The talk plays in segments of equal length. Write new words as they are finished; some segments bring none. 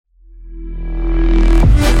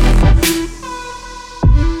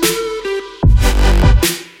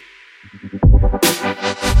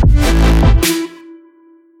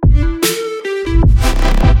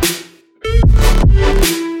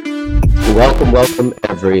welcome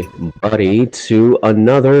everybody to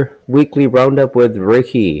another weekly roundup with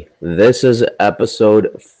Rekhi. This is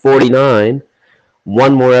episode 49.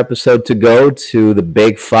 One more episode to go to the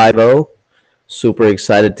big 50. Super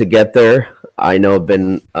excited to get there. I know I've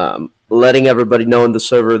been letting everybody know in the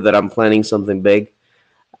server that I'm planning something big.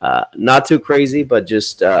 Not too crazy, but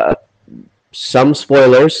just some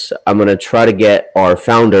spoilers. I'm going to try to get our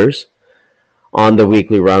founders on the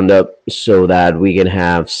weekly roundup so that we can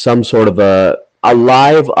have some sort of a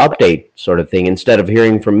live update sort of thing. Instead of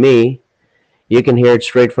hearing from me, you can hear it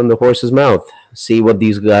straight from the horse's mouth. See what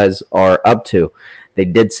these guys are up to. They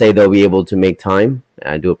did say they'll be able to make time.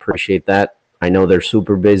 I do appreciate that. I know they're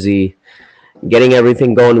super busy getting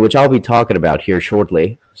everything going, which I'll be talking about here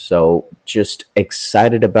shortly. So just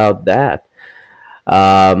excited about that.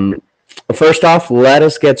 First off, let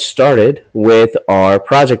us get started with our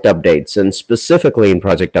project updates. And specifically in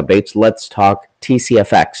project updates, let's talk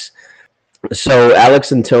TCFX. So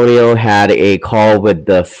Alex Antonio had a call with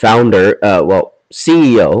the founder,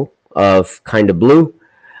 CEO of Kinda Blue.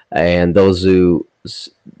 And those who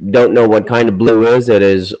don't know what Kinda Blue is, it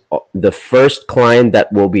is the first client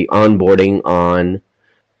that will be onboarding on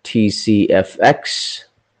TCFX.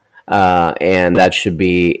 And that should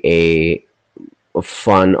be a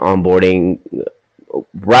fun onboarding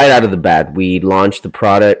right out of the bat. We launched the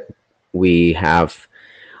product. We have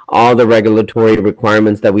all the regulatory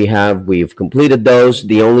requirements that we have. We've completed those.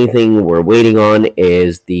 The only thing we're waiting on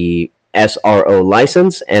is the SRO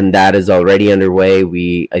license, and that is already underway.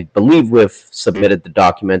 I believe we've submitted the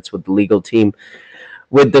documents with the legal team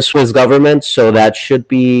with the Swiss government, so that should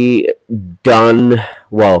be done.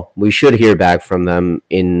 Well, we should hear back from them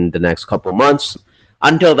in the next couple months.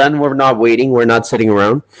 Until then, we're not waiting. We're not sitting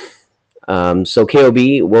around. So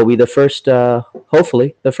KOB will be the first,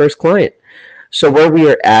 hopefully, the first client. So where we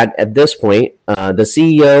are at this point, the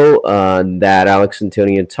CEO that Alex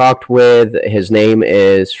Antonio talked with, his name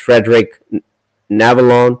is Frederick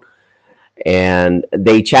Navalon, and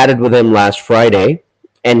they chatted with him last Friday,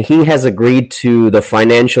 and he has agreed to the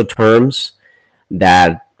financial terms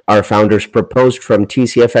that our founders proposed from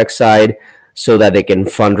TCFX side so that they can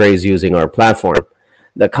fundraise using our platform.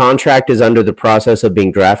 The contract is under the process of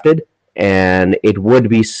being drafted, and it would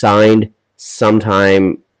be signed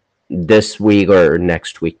sometime this week or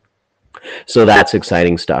next week. So that's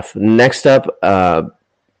exciting stuff. Next up,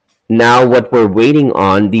 now what we're waiting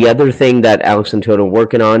on, the other thing that Alex Antonio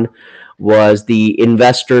working on was the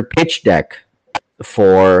investor pitch deck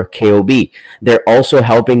for KOB. They're also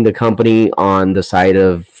helping the company on the side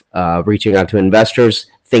of reaching out to investors,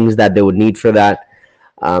 things that they would need for that.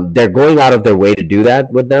 They're going out of their way to do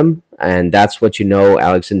that with them, and that's what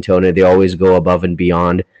Alex Antonio, they always go above and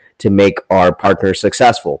beyond to make our partners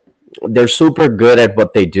successful. They're super good at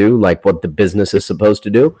what they do, like what the business is supposed to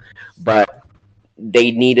do, but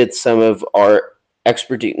they needed some of our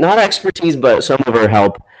expertise, not expertise, but some of our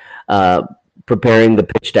help preparing the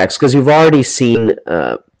pitch decks, because you've already seen,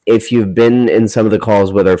 if you've been in some of the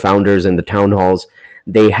calls with our founders in the town halls,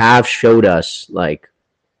 they have showed us like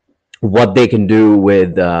what they can do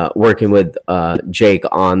with working with Jake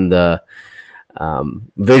on the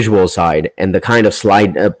visual side and the kind of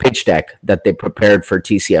slide pitch deck that they prepared for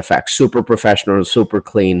TCFX. Super professional, super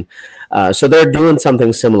clean. So they're doing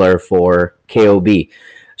something similar for KOB.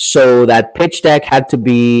 So that pitch deck had to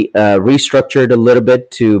be restructured a little bit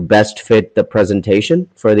to best fit the presentation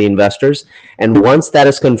for the investors. And once that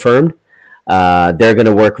is confirmed, they're going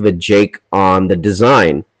to work with Jake on the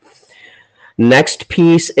design. Next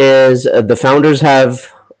piece is the founders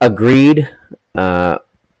have agreed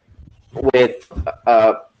with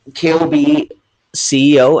KOB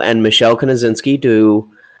CEO and Michelle Konazinski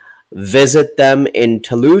to visit them in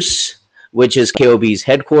Toulouse, which is KOB's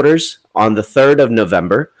headquarters, on the 3rd of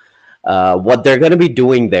November. What they're going to be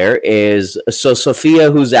doing there is, so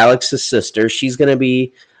Sophia, who's Alex's sister, she's going to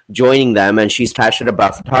be joining them, and she's passionate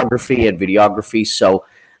about photography and videography. So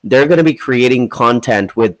they're going to be creating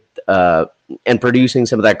content with and producing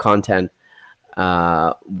some of that content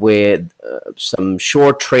with some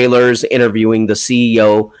short trailers interviewing the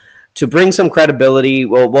CEO to bring some credibility.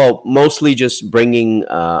 Well, mostly just bringing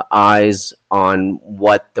eyes on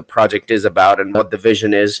what the project is about and what the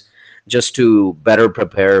vision is, just to better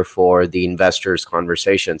prepare for the investors'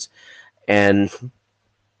 conversations. And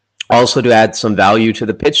also to add some value to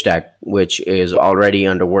the pitch deck, which is already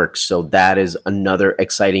under work. So that is another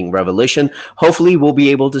exciting revelation. Hopefully we'll be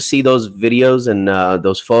able to see those videos and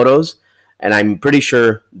those photos. And I'm pretty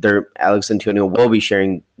sure Alex Antonio will be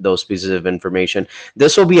sharing those pieces of information.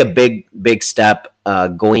 This will be a big step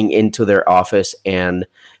going into their office and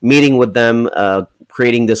meeting with them,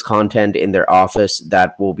 creating this content in their office,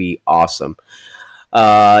 that will be awesome.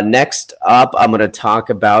 Next up, I'm going to talk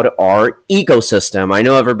about our ecosystem. I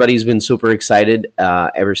know everybody's been super excited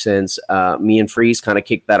ever since me and Freeze kind of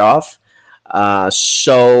kicked that off.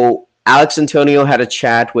 So Alex Antonio had a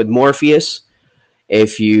chat with Morpheus.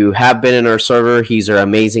 If you have been in our server, he's our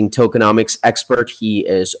amazing tokenomics expert. He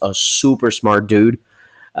is a super smart dude.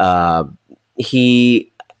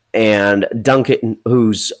 He and Duncan,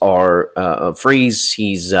 who's our Freeze,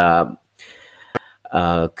 he's come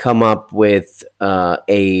up with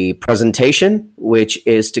a presentation which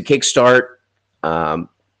is to kickstart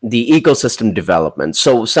the ecosystem development.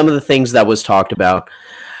 So some of the things that was talked about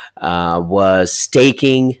was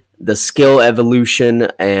staking, the skill evolution,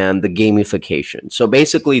 and the gamification. So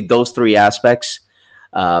basically those three aspects.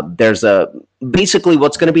 Basically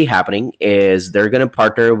what's going to be happening is they're going to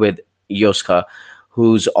partner with Yoska,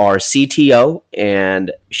 who's our CTO,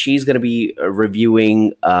 and she's going to be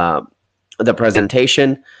reviewing the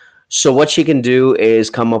presentation. So what she can do is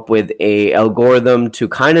come up with a algorithm to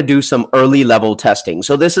kind of do some early level testing.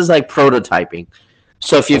 So this is like prototyping.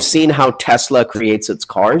 So if you've seen how Tesla creates its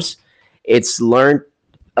cars, it's learned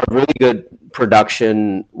a really good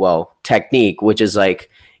production, technique, which is like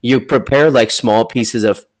you prepare like small pieces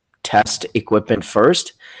of test equipment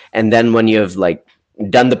first, and then when you've like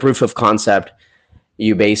done the proof of concept,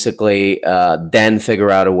 you basically then figure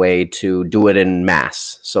out a way to do it in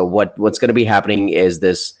mass. So what's going to be happening is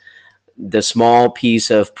the small piece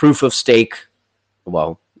of proof of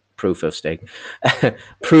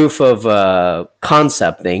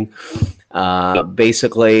concept thing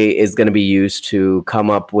basically is going to be used to come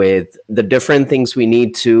up with the different things we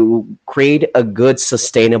need to create a good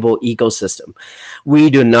sustainable ecosystem. We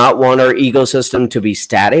do not want our ecosystem to be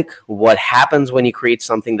static. What happens when you create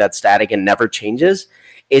something that's static and never changes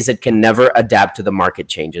is it can never adapt to the market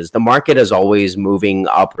changes. The market is always moving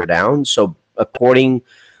up or down. So according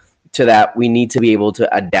to that, we need to be able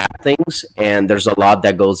to adapt things. And there's a lot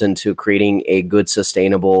that goes into creating a good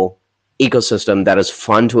sustainable ecosystem that is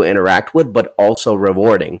fun to interact with, but also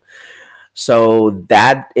rewarding. So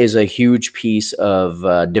that is a huge piece of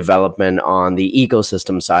development on the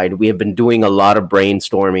ecosystem side. We have been doing a lot of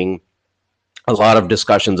brainstorming, a lot of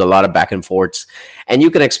discussions, a lot of back and forths, and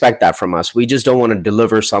you can expect that from us. We just don't want to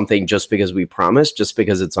deliver something just because we promise, just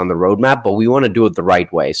because it's on the roadmap, but we want to do it the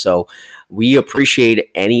right way. So we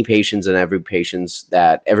appreciate any patience and every patience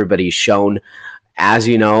that everybody's shown. As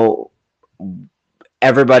you know,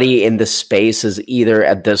 everybody in the space is either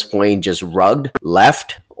at this point just rugged,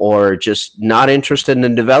 left, or just not interested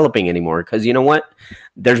in developing anymore. Because you know what?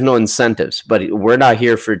 There's no incentives. But we're not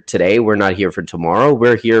here for today. We're not here for tomorrow.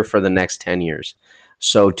 We're here for the next 10 years.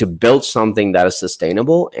 So to build something that is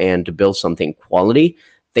sustainable and to build something quality,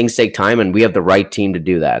 things take time, and we have the right team to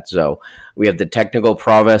do that. So we have the technical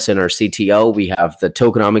prowess in our CTO. We have the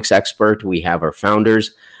tokenomics expert. We have our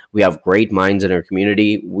founders. We have great minds in our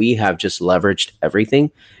community. We have just leveraged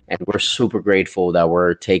everything, and we're super grateful that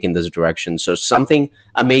we're taking this direction. So something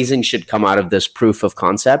amazing should come out of this proof of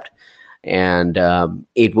concept, and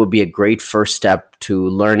it would be a great first step to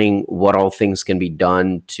learning what all things can be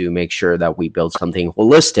done to make sure that we build something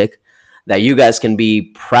holistic that you guys can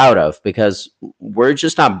be proud of, because we're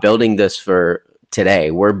just not building this for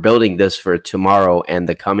today. We're building this for tomorrow and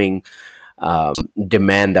the coming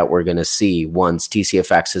demand that we're going to see once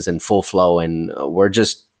TCFX is in full flow, and we're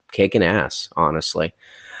just kicking ass, honestly.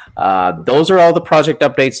 Those are all the project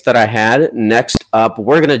updates that I had. Next up,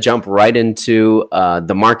 we're going to jump right into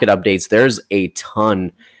the market updates. There's a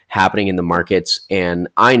ton happening in the markets, and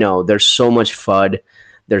I know there's so much FUD.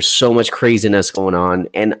 There's so much craziness going on,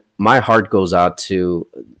 and my heart goes out to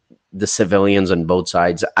the civilians on both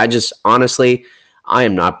sides. Honestly, I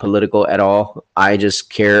am not political at all. I just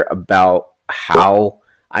care about how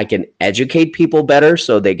I can educate people better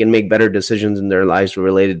so they can make better decisions in their lives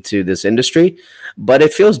related to this industry. But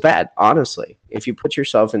it feels bad, honestly. If you put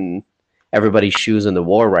yourself in everybody's shoes in the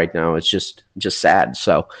war right now, it's just sad.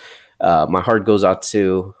 So my heart goes out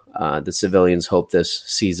to the civilians. Hope this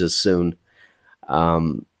ceases soon.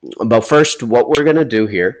 But first, what we're going to do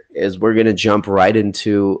here is we're going to jump right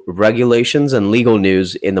into regulations and legal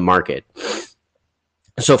news in the market.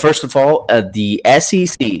 So first of all, the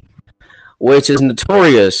SEC, which is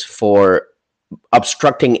notorious for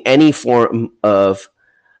obstructing any form of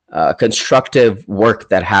constructive work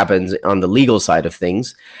that happens on the legal side of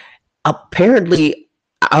things, apparently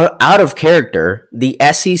out of character, the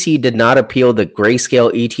SEC did not appeal the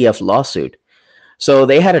Grayscale ETF lawsuit. So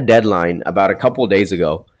they had a deadline about a couple of days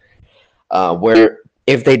ago where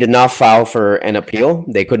if they did not file for an appeal,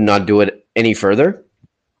 they could not do it any further.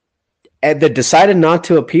 And they decided not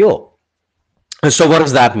to appeal. So what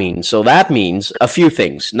does that mean? So that means a few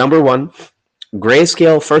things. Number one,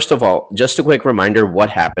 Grayscale, first of all, just a quick reminder what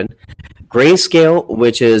happened. Grayscale,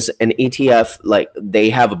 which is an ETF, like they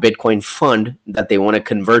have a Bitcoin fund that they want to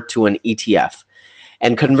convert to an ETF.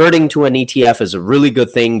 And converting to an ETF is a really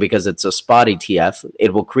good thing because it's a spot ETF.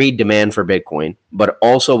 It will create demand for Bitcoin, but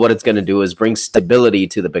also what it's going to do is bring stability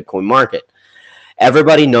to the Bitcoin market.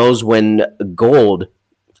 Everybody knows when gold,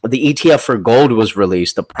 the ETF for gold was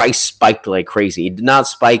released, the price spiked like crazy. It did not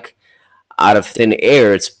spike out of thin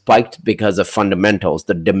air. It spiked because of fundamentals.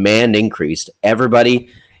 The demand increased. Everybody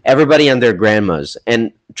and their grandmas.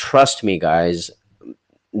 And trust me, guys,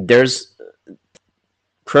 there's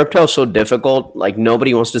crypto is so difficult. Like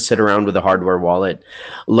nobody wants to sit around with a hardware wallet,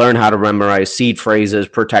 learn how to memorize seed phrases,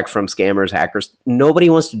 protect from scammers, hackers. Nobody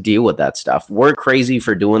wants to deal with that stuff. We're crazy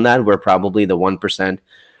for doing that. We're probably the 1%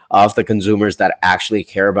 of the consumers that actually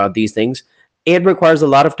care about these things. It requires a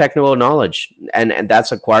lot of technical knowledge, and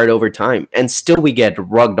that's acquired over time. And still, we get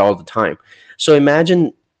rugged all the time. So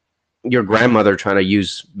imagine your grandmother trying to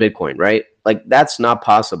use Bitcoin, right? Like that's not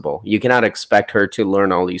possible. You cannot expect her to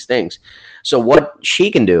learn all these things. So what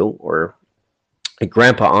she can do, or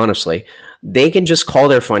grandpa, honestly, they can just call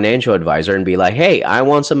their financial advisor and be like, hey, I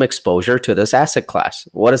want some exposure to this asset class.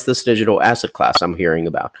 What is this digital asset class I'm hearing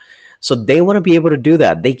about? So they want to be able to do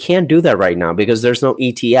that. They can't do that right now because there's no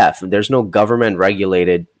ETF. There's no government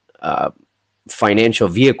regulated financial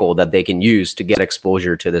vehicle that they can use to get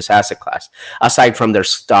exposure to this asset class, aside from their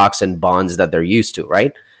stocks and bonds that they're used to,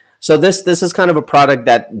 right? So this is kind of a product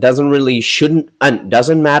that doesn't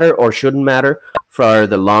matter or shouldn't matter for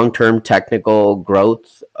the long term technical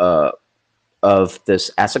growth of this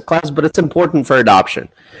asset class, but it's important for adoption.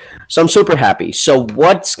 So I'm super happy. So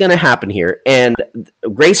what's going to happen here? And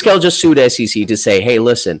Grayscale just sued SEC to say, hey,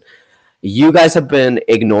 listen, you guys have been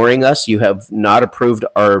ignoring us. You have not approved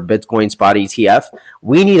our Bitcoin spot ETF.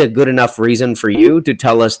 We need a good enough reason for you to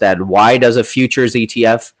tell us that why does a futures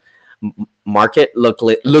ETF market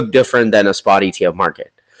look different than a spot ETF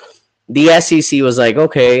market? The SEC was like,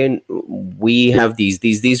 okay, we have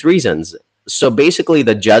these reasons. So basically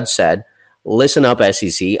the judge said, listen up,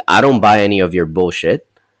 SEC, I don't buy any of your bullshit.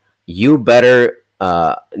 You better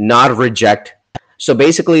not reject. So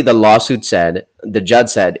basically the lawsuit said, the judge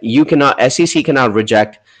said, SEC cannot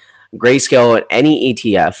reject Grayscale or any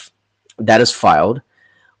ETF that is filed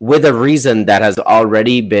with a reason that has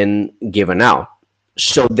already been given out.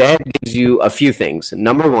 So that gives you a few things.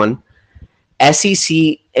 Number one, SEC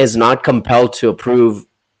is not compelled to approve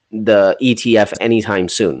the ETF anytime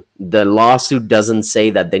soon. The lawsuit doesn't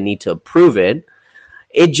say that they need to approve it.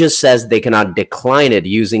 It just says they cannot decline it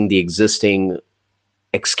using the existing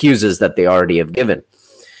excuses that they already have given.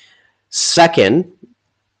 Second,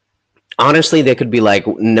 honestly, they could be like,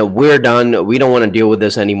 no, we're done. We don't want to deal with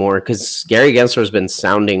this anymore, because Gary Gensler has been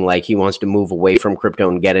sounding like he wants to move away from crypto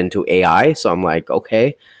and get into AI. So I'm like,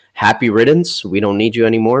 okay, happy riddance. We don't need you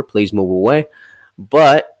anymore. Please move away.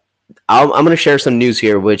 But I'm going to share some news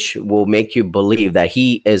here, which will make you believe that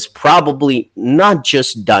he is probably not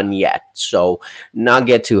just done yet. So not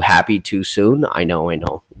get too happy too soon. I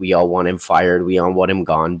know. We all want him fired. We all want him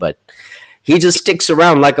gone. But he just sticks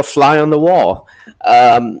around like a fly on the wall.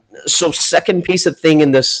 So second piece of thing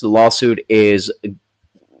in this lawsuit is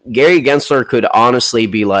Gary Gensler could honestly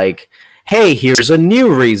be like, hey, here's a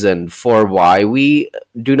new reason for why we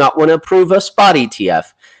do not want to approve a spot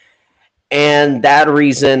ETF. And that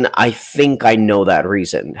reason, I think I know that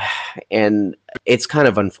reason. And it's kind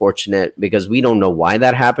of unfortunate because we don't know why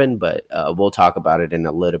that happened, but we'll talk about it in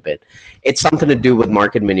a little bit. It's something to do with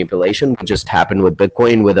market manipulation, which just happened with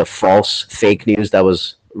Bitcoin with a false fake news that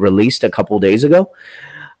was released a couple days ago.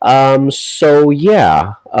 So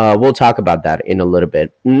yeah, we'll talk about that in a little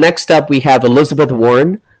bit. Next up, we have Elizabeth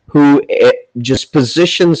Warren, who just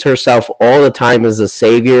positions herself all the time as the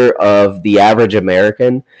savior of the average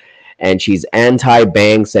American. And she's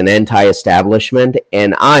anti-banks and anti-establishment.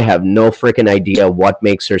 And I have no freaking idea what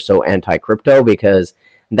makes her so anti-crypto, because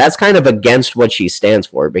that's kind of against what she stands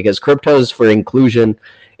for. Because crypto is for inclusion,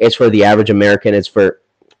 it's for the average American, it's for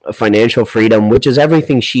financial freedom, which is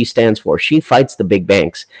everything she stands for. She fights the big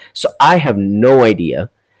banks. So I have no idea.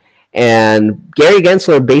 And Gary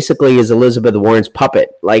Gensler basically is Elizabeth Warren's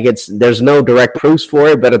puppet. Like there's no direct proofs for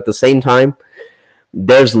it, but at the same time,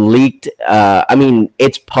 there's leaked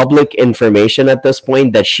it's public information at this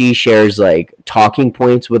point that she shares like talking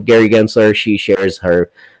points with Gary Gensler. She shares her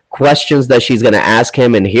questions that she's going to ask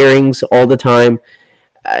him in hearings all the time.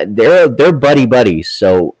 They're buddies.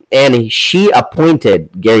 So, and she appointed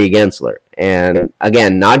Gary Gensler. And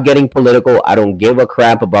again, not getting political, I don't give a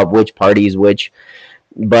crap about which party is which,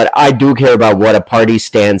 but I do care about what a party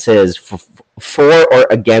stance is for or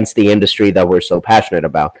against the industry that we're so passionate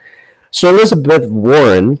about. So Elizabeth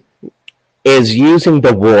Warren is using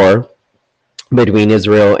the war between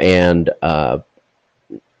Israel and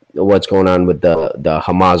what's going on with the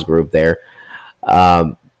Hamas group there.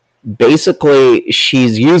 Um, Basically,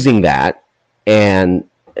 she's using that, and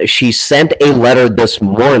she sent a letter this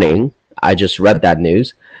morning. I just read that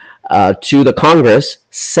news to the Congress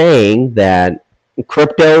saying that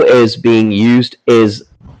crypto is being used is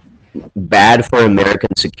bad for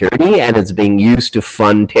American security and it's being used to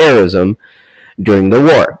fund terrorism during the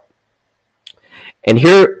war. And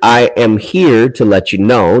here I am here to let you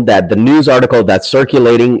know that the news article that's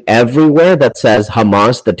circulating everywhere that says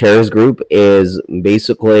Hamas, the terrorist group, is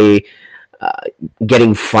basically uh,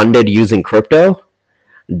 getting funded using crypto,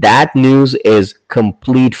 that news is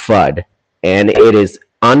complete FUD and it is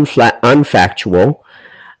unfactual.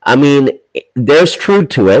 I mean, there's truth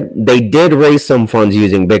to it. They did raise some funds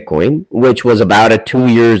using Bitcoin, which was about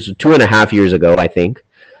 2.5 years ago, I think,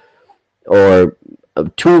 or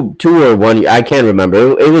two or 1 year. I can't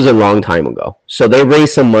remember. It was a long time ago. So they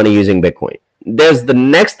raised some money using Bitcoin. There's the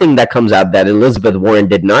next thing that comes out that Elizabeth Warren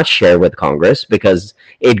did not share with Congress because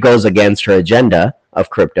it goes against her agenda of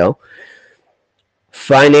crypto.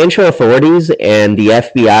 Financial authorities and the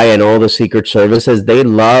FBI and all the secret services, they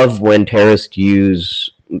love when terrorists use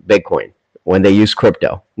Bitcoin, when they use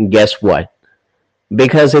crypto. Guess what?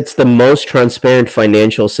 Because it's the most transparent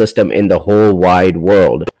financial system in the whole wide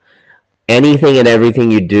world. Anything and everything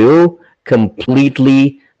you do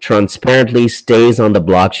completely transparently stays on the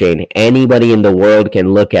blockchain. Anybody in the world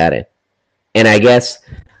can look at it. And I guess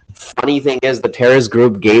funny thing is the terrorist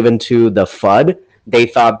group gave into the FUD. They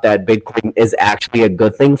thought that Bitcoin is actually a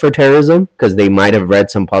good thing for terrorism because they might have read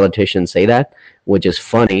some politicians say that, which is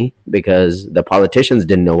funny because the politicians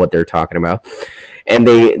didn't know what they're talking about. And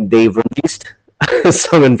they released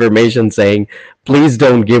some information saying, please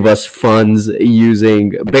don't give us funds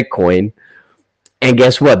using Bitcoin. And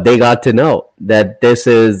guess what? They got to know that this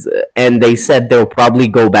is, and they said they'll probably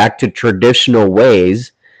go back to traditional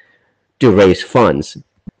ways to raise funds.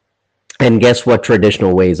 And guess what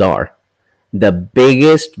traditional ways are? The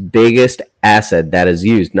biggest asset that is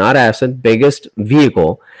used, not asset, biggest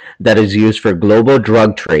vehicle that is used for global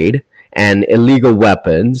drug trade and illegal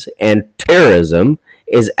weapons and terrorism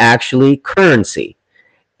is actually currency.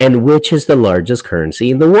 And which is the largest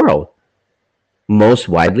currency in the world? Most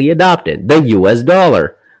widely adopted, the US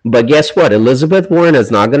dollar. But guess what? Elizabeth Warren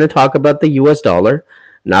is not going to talk about the US dollar,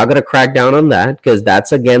 not going to crack down on that because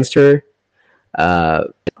that's against her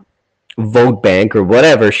vote bank or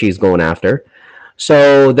whatever she's going after.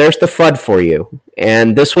 So there's the FUD for you.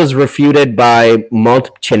 And this was refuted by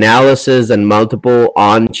multiple Chainalysis and multiple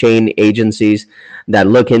on-chain agencies that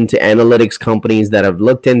look into analytics companies that have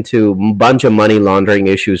looked into a bunch of money laundering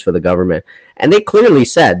issues for the government. And they clearly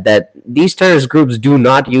said that these terrorist groups do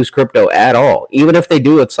not use crypto at all. Even if they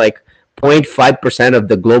do, it's like 0.5% of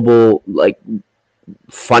the global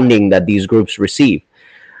funding that these groups receive.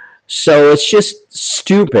 So it's just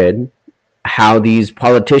stupid how these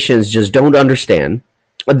politicians just don't understand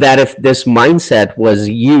that if this mindset was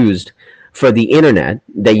used for the internet,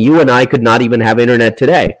 that you and I could not even have internet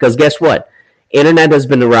today. Because guess what? Internet has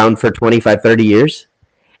been around for 25, 30 years,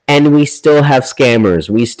 and we still have scammers.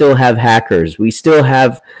 We still have hackers. We still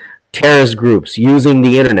have terrorist groups using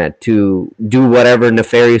the internet to do whatever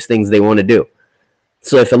nefarious things they want to do.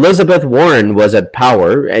 So if Elizabeth Warren was at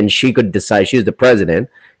power and she could decide she's the president,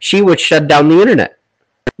 she would shut down the internet.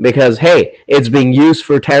 Because, hey, it's being used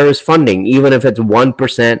for terrorist funding, even if it's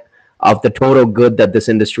 1% of the total good that this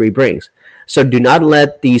industry brings. So do not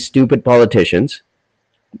let these stupid politicians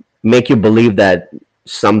make you believe that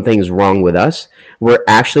something's wrong with us. We're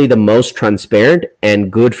actually the most transparent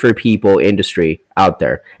and good for people industry out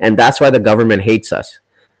there. And that's why the government hates us.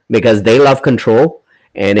 Because they love control,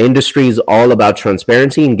 and industry is all about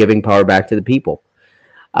transparency and giving power back to the people.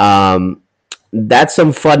 That's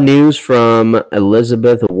some fun news from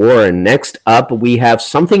Elizabeth Warren. Next up, we have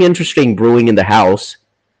something interesting brewing in the House,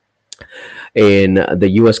 in the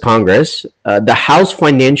U.S. Congress. The House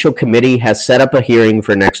Financial Committee has set up a hearing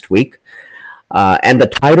for next week. And the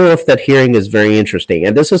title of that hearing is very interesting.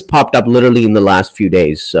 And this has popped up literally in the last few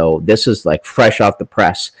days. So this is like fresh off the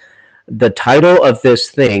press. The title of this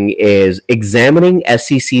thing is Examining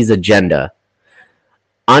SEC's Agenda,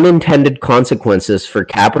 Unintended Consequences for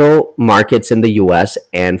Capital Markets in the U.S.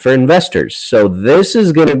 and for Investors. So this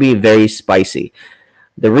is going to be very spicy.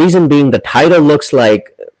 The reason being the title looks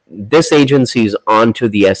like this agency is onto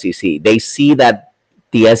the SEC. They see that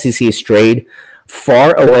the SEC strayed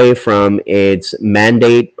far away from its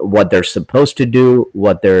mandate, what they're supposed to do,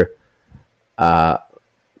 what they're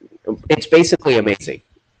it's basically amazing.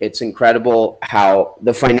 It's incredible how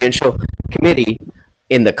the financial committee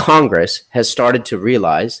in the Congress has started to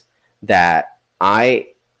realize that I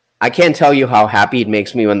can't tell you how happy it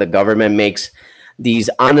makes me when the government makes these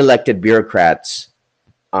unelected bureaucrats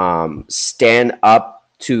stand up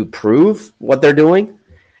to prove what they're doing.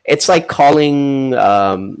 It's like calling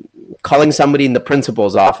somebody in the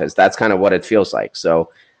principal's office. That's kind of what it feels like.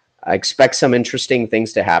 So I expect some interesting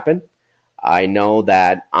things to happen. I know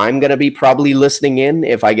that I'm going to be probably listening in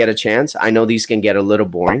if I get a chance. I know these can get a little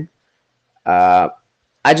boring. Uh,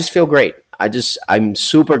 I just feel great. I'm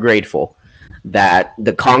super grateful that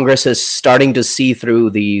the Congress is starting to see through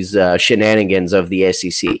these shenanigans of the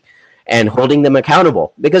SEC and holding them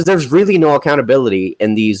accountable, because there's really no accountability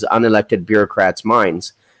in these unelected bureaucrats'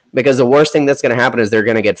 minds. Because the worst thing that's going to happen is they're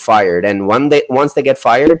going to get fired, and once they get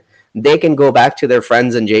fired, they can go back to their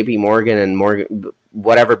friends in J.P. Morgan and Morgan,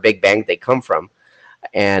 whatever big bank they come from,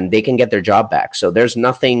 and they can get their job back. So there's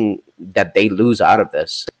nothing that they lose out of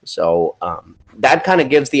this. So that kind of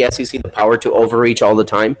gives the SEC the power to overreach all the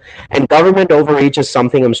time. And government overreach is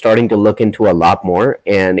something I'm starting to look into a lot more.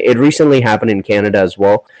 And it recently happened in Canada as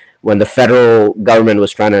well, when the federal government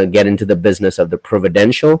was trying to get into the business of the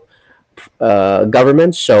providential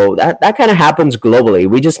government. So that kind of happens globally.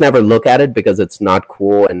 We just never look at it because it's not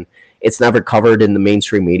cool and it's never covered in the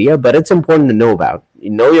mainstream media, but it's important to know about. You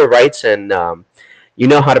know your rights, and you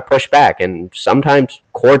know how to push back. And sometimes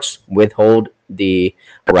courts withhold the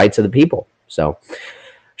rights of the people. So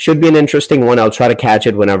should be an interesting one. I'll try to catch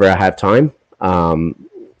it whenever I have time.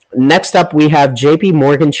 Next up, we have JP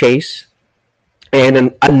Morgan Chase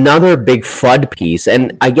and another big FUD piece.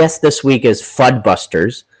 And I guess this week is FUD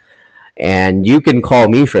Busters. And you can call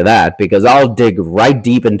me for that because I'll dig right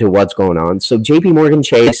deep into what's going on. So JP Morgan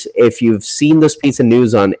Chase, if you've seen this piece of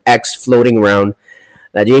news on X floating around,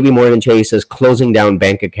 that JP Morgan Chase is closing down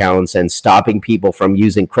bank accounts and stopping people from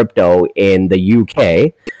using crypto in the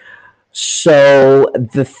UK. So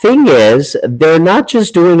the thing is, they're not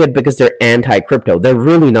just doing it because they're anti-crypto. They're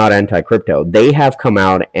really not anti-crypto. They have come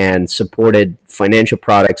out and supported financial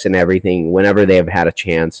products and everything whenever they have had a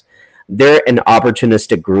chance. They're an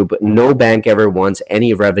opportunistic group. No bank ever wants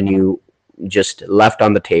any revenue just left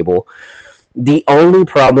on the table. The only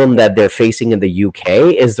problem that they're facing in the UK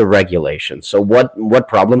is the regulation. So what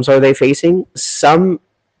problems are they facing? Some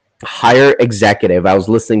higher executive, I was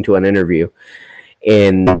listening to an interview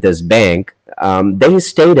in this bank, they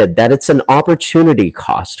stated that it's an opportunity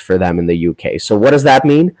cost for them in the UK. So what does that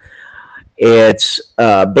mean? It's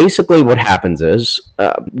basically what happens is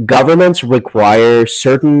governments require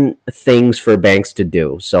certain things for banks to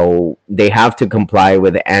do. So they have to comply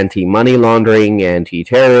with anti-money laundering,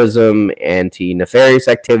 anti-terrorism, anti-nefarious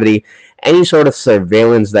activity, any sort of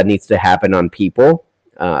surveillance that needs to happen on people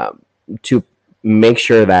to make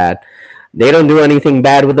sure that they don't do anything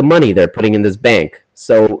bad with the money they're putting in this bank.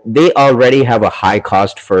 So they already have a high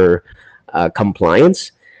cost for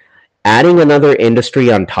compliance. Adding another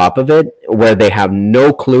industry on top of it where they have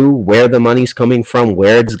no clue where the money's coming from,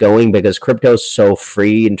 where it's going, because crypto is so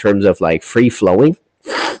free in terms of like free flowing.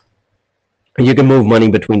 You can move money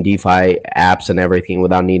between DeFi apps and everything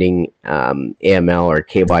without needing AML or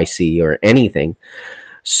KYC or anything.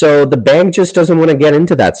 So the bank just doesn't want to get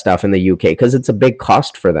into that stuff in the UK because it's a big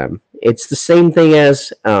cost for them. It's the same thing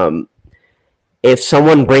as if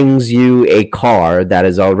someone brings you a car that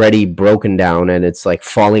is already broken down and it's like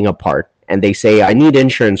falling apart, and they say, I need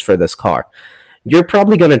insurance for this car, you're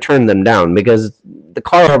probably going to turn them down because the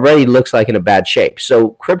car already looks like in a bad shape. So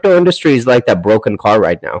crypto industry is like that broken car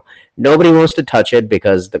right now. Nobody wants to touch it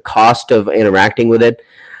because the cost of interacting with it.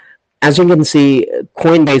 As you can see,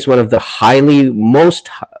 Coinbase, one of the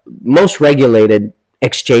most regulated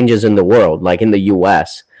exchanges in the world, like in the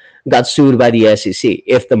US, got sued by the SEC.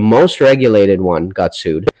 If the most regulated one got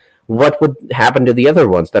sued, what would happen to the other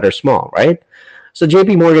ones that are small, right? So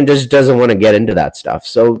JP Morgan just doesn't want to get into that stuff.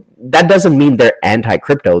 So that doesn't mean they're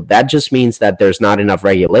anti-crypto. That just means that there's not enough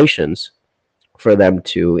regulations for them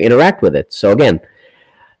to interact with it. So again,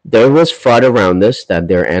 there was fraud around this, that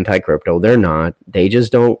they're anti-crypto. They're not. They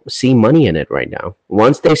just don't see money in it right now.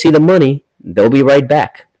 Once they see the money, they'll be right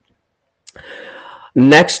back.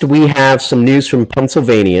 Next, we have some news from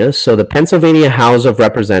Pennsylvania. So the Pennsylvania House of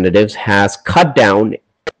Representatives has cut down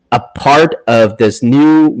a part of this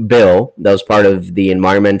new bill that was part of the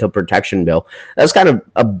Environmental Protection Bill. That's kind of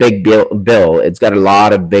a big bill. It's got a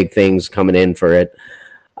lot of big things coming in for it.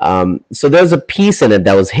 So there's a piece in it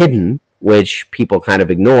that was hidden, which people kind of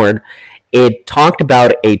ignored. It talked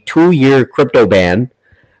about a 2-year crypto ban.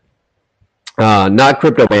 Not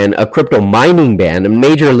crypto ban, a crypto mining ban, a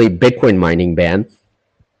majorly Bitcoin mining ban.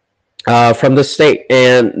 from the state.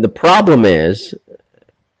 And the problem is,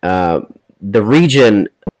 uh, the region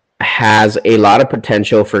has a lot of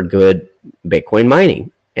potential for good Bitcoin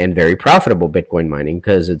mining and very profitable Bitcoin mining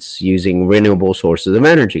because it's using renewable sources of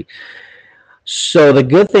energy. So the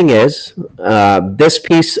good thing is, this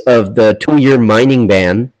piece of the 2-year mining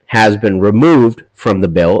ban has been removed from the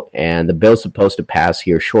bill, and the bill's supposed to pass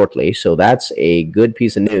here shortly. So that's a good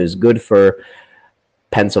piece of news. Good for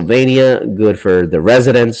Pennsylvania, good for the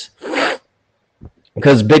residents,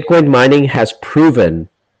 because Bitcoin mining has proven,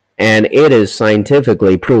 and it is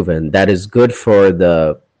scientifically proven, that is good for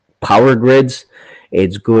the power grids.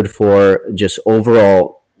 It's good for just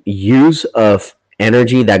overall use of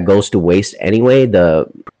energy that goes to waste anyway.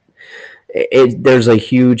 There's a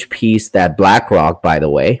huge piece that BlackRock, by the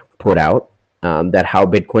way, put out, that how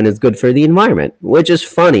Bitcoin is good for the environment, which is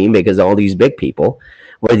funny because all these big people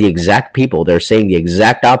were the exact people. They're saying the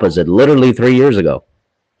exact opposite literally 3 years ago.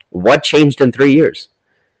 What changed in 3 years?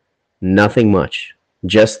 Nothing much.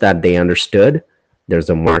 Just that they understood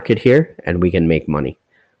there's a market here and we can make money.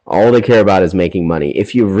 All they care about is making money.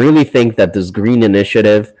 If you really think that this green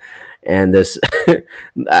initiative and this,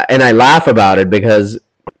 and I laugh about it because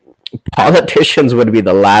politicians would be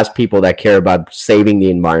the last people that care about saving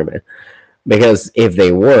the environment. Because if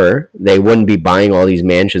they were, they wouldn't be buying all these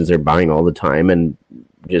mansions they're buying all the time and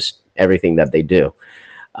just everything that they do.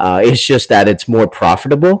 It's just that it's more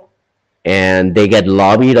profitable, and they get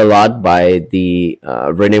lobbied a lot by the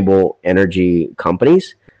renewable energy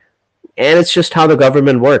companies. And it's just how the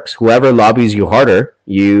government works. Whoever lobbies you harder,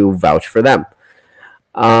 you vouch for them.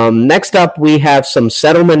 Next up, we have some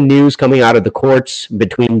settlement news coming out of the courts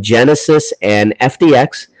between Genesis and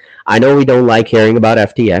FTX. I know we don't like hearing about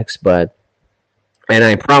FTX, and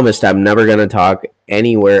I promised I'm never going to talk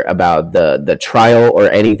anywhere about the trial or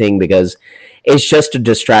anything because it's just a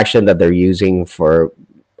distraction that they're using for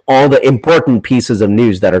all the important pieces of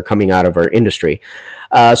news that are coming out of our industry.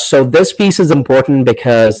 So this piece is important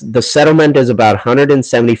because the settlement is about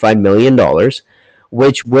 $175 million,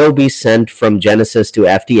 which will be sent from Genesis to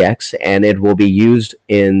FTX, and it will be used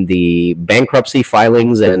in the bankruptcy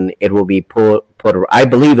filings, and it will be put I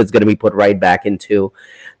believe it's going to be put right back into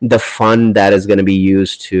the fund that is going to be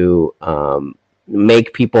used to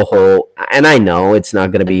make people whole. And I know it's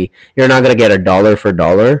not going to be, you're not going to get a dollar for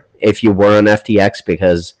dollar if you were on FTX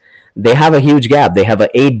because they have a huge gap. They have an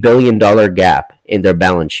 $8 billion gap in their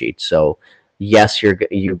balance sheet. So yes,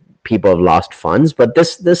 you people have lost funds, but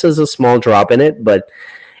this is a small drop in it. But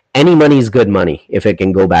any money is good money if it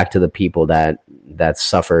can go back to the people that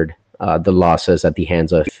suffered the losses at the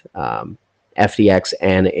hands of FTX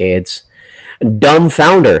and its dumb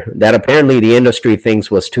founder that apparently the industry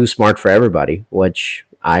thinks was too smart for everybody, which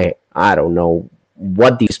I don't know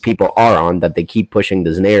what these people are on that they keep pushing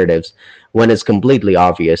these narratives when it's completely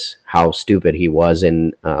obvious how stupid he was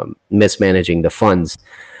in mismanaging the funds.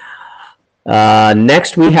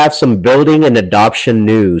 Next, we have some building and adoption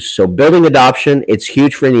news. So building adoption, it's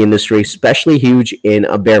huge for the industry, especially huge in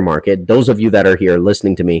a bear market. Those of you that are here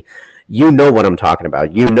listening to me, you know what I'm talking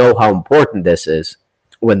about. You know how important this is.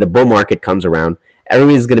 When the bull market comes around,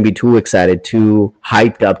 everybody's going to be too excited, too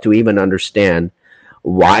hyped up to even understand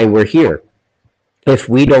why we're here. If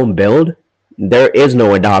we don't build, there is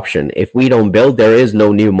no adoption. If we don't build, there is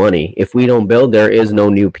no new money. If we don't build, there is no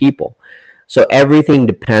new people. So everything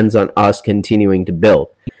depends on us continuing to build.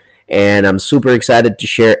 And I'm super excited to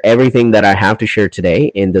share everything that I have to share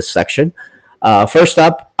today in this section. First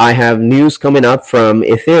up, I have news coming up from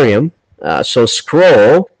Ethereum. So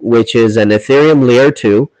Scroll, which is an Ethereum Layer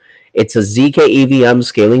 2, it's a ZK EVM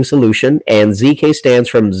scaling solution, and ZK stands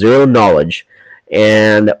for Zero Knowledge.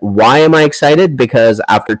 And why am I excited? Because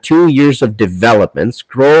after 2 years of development,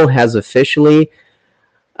 Scroll has officially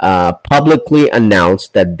publicly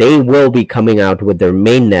announced that they will be coming out with their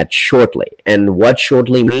mainnet shortly. And what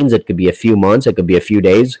shortly means, it could be a few months, it could be a few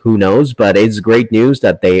days, who knows? But it's great news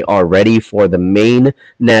that they are ready for the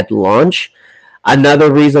mainnet launch.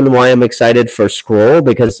 Another reason why I'm excited for Scroll,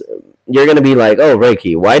 because you're going to be like, oh,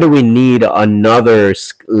 Rekhi, why do we need another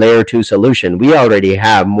Layer 2 solution? We already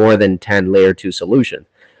have more than 10 Layer 2 solutions.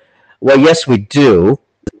 Well, yes, we do,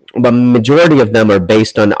 but majority of them are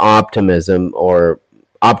based on optimism or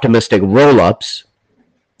optimistic roll-ups,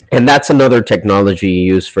 and that's another technology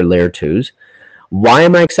used for Layer 2s. Why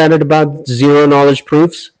am I excited about zero knowledge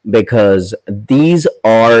proofs? Because these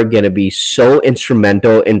are going to be so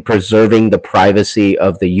instrumental in preserving the privacy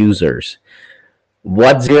of the users.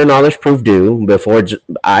 What zero knowledge proof do, before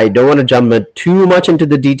I don't want to jump too much into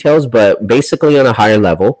the details, but basically on a higher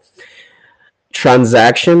level,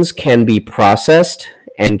 transactions can be processed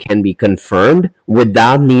and can be confirmed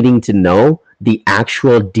without needing to know the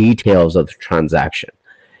actual details of the transaction.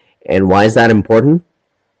 And why is that important?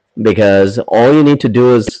 Because all you need to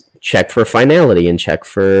do is check for finality and check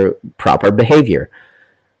for proper behavior.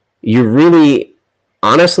 You really,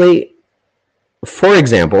 honestly, for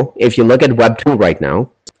example, if you look at Web2 right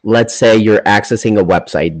now, let's say you're accessing a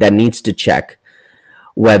website that needs to check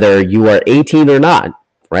whether you are 18 or not,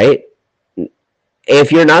 right?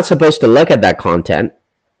 If you're not supposed to look at that content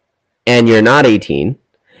and you're not 18,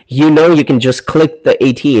 you can just click the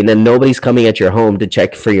 18 and nobody's coming at your home to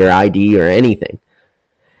check for your ID or anything.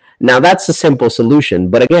 Now, that's a simple solution,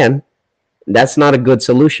 but again, that's not a good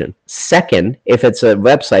solution. Second, if it's a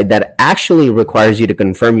website that actually requires you to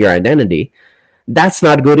confirm your identity, that's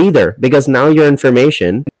not good either, because now your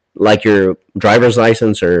information, like your driver's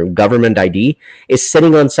license or government ID, is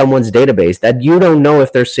sitting on someone's database that you don't know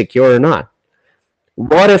if they're secure or not.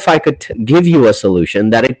 What if I could give you a solution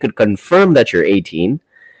that it could confirm that you're 18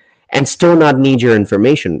 and still not need your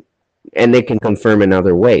information, and they can confirm in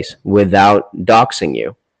other ways without doxing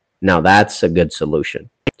you? Now, that's a good solution.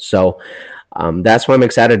 So that's why I'm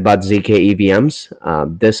excited about ZK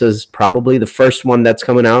EVMs. This is probably the first one that's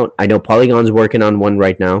coming out. I know Polygon's working on one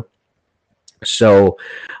right now. So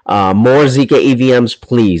more ZK EVMs,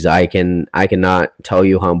 please. I cannot tell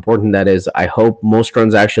you how important that is. I hope most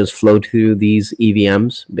transactions flow through these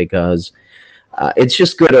EVMs, because it's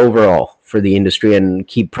just good overall for the industry, and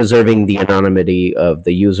keep preserving the anonymity of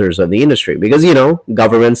the users of the industry, because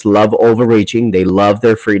governments love overreaching. They love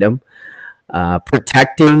their freedom.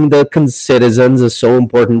 Protecting the citizens is so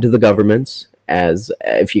important to the governments, as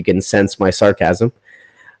if you can sense my sarcasm.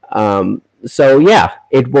 So yeah,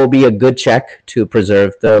 it will be a good check to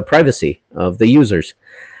preserve the privacy of the users.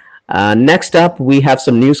 Next up, we have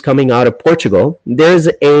some news coming out of Portugal. There's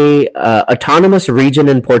a autonomous region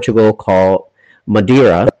in Portugal called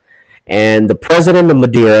Madeira, and the president of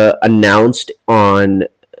Madeira announced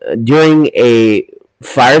during a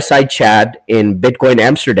fireside chat in Bitcoin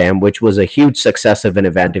Amsterdam, which was a huge success of an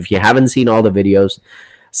event. If you haven't seen all the videos,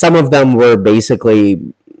 some of them were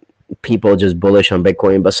basically people just bullish on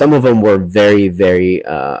Bitcoin, but some of them were very, very.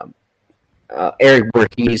 Eric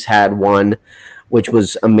Rekhi had one, which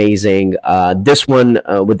was amazing. This one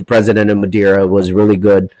with the president of Madeira was really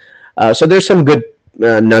good. So there's some good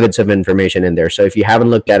nuggets of information in there. So if you haven't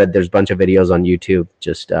looked at it, there's a bunch of videos on YouTube.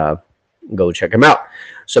 Just go check them out.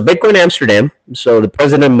 So Bitcoin Amsterdam, so the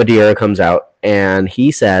president of Madeira comes out and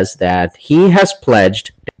he says that he has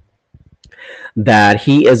pledged that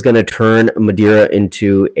he is going to turn Madeira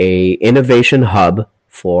into a innovation hub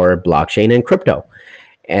for blockchain and crypto.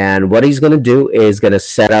 And what he's going to do is going to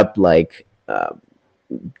set up like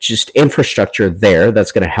just infrastructure there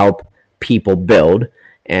that's going to help people build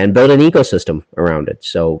an ecosystem around it.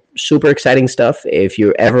 So super exciting stuff. If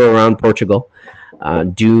you're ever around Portugal,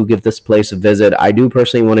 do give this place a visit. I do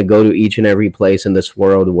personally want to go to each and every place in this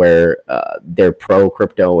world where they're pro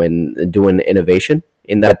crypto and doing innovation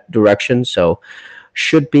in that direction. So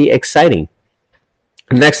should be exciting.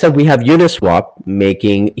 Next up, we have Uniswap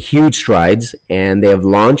making huge strides, and they have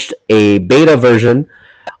launched a beta version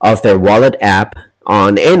of their wallet app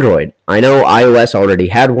on Android. I know iOS already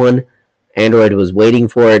had one. Android was waiting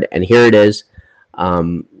for it, and here it is.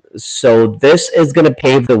 So this is going to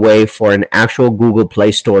pave the way for an actual Google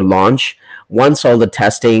Play Store launch once all the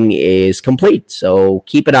testing is complete. So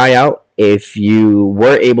keep an eye out. If you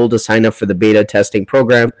were able to sign up for the beta testing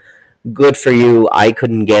program, good for you. I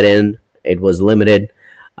couldn't get in. It was limited.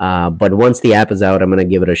 But once the app is out, I'm going to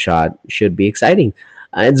give it a shot. Should be exciting.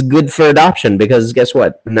 It's good for adoption because guess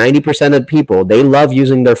what? 90% of people, they love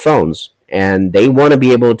using their phones, and they want to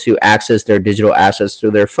be able to access their digital assets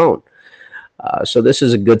through their phone. So this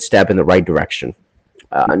is a good step in the right direction.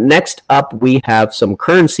 Next up, we have some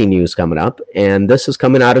currency news coming up, and this is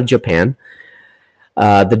coming out of Japan.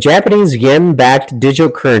 The Japanese yen-backed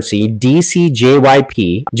digital currency, JPY.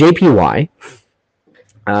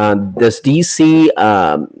 This DC,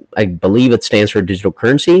 I believe it stands for digital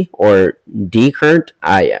currency, or D-current.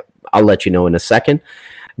 I'll let you know in a second.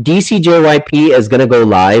 DCJYP is going to go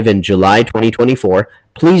live in July 2024.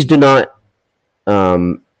 Please do not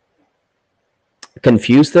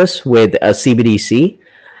confuse this with a CBDC.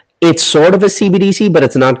 It's sort of a CBDC, but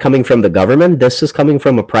it's not coming from the government. This is coming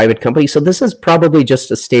from a private company. So this is probably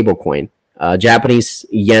just a stable coin, Japanese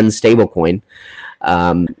yen stable coin,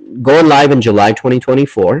 going live in July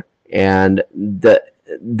 2024. And the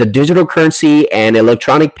digital currency and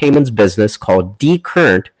electronic payments business called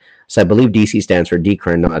D-Current, so I believe DC stands for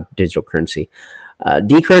D-Current, not digital currency.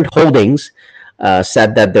 D-Current Holdings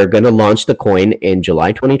said that they're going to launch the coin in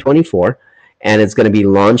July 2024. and it's going to be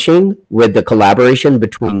launching with the collaboration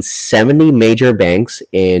between 70 major banks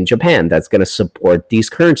in Japan that's going to support these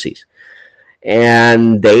currencies.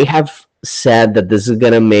 And they have said that this is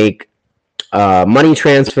going to make money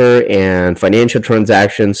transfer and financial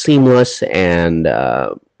transactions seamless and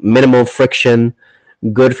minimal friction,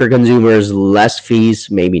 good for consumers, less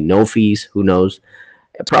fees, maybe no fees, who knows.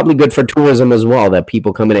 Probably good for tourism as well, that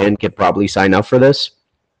people coming in could probably sign up for this.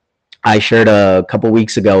 I shared a couple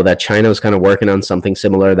weeks ago that China is kind of working on something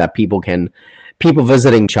similar, that people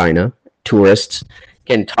visiting China, tourists,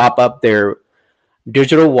 can top up their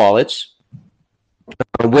digital wallets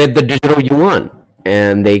with the digital yuan,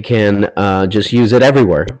 and they can just use it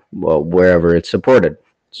everywhere, well, wherever it's supported.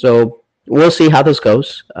 So we'll see how this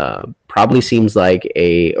goes. Probably seems like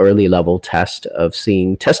a early level test of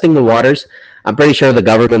testing the waters. I'm pretty sure the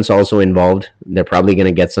government's also involved. They're probably going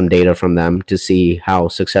to get some data from them to see how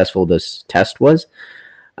successful this test was.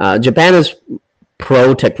 Japan is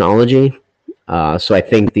pro technology, so I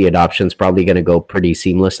think the adoption is probably going to go pretty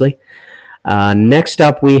seamlessly. Next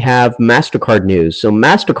up, we have MasterCard news. So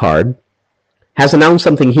MasterCard has announced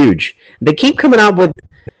something huge. They keep coming out with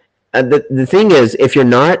the thing is, if you're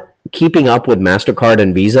not keeping up with MasterCard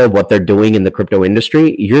and Visa, what they're doing in the crypto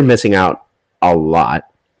industry, you're missing out a lot.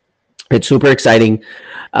 It's super exciting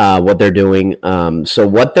what they're doing. So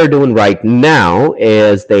what they're doing right now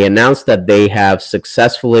is they announced that they have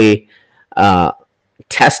successfully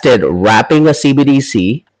tested wrapping a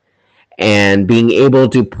CBDC and being able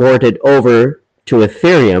to port it over to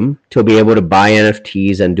Ethereum to be able to buy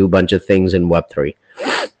NFTs and do a bunch of things in Web3.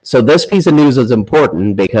 So this piece of news is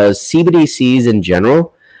important because CBDCs in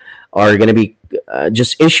general are going to be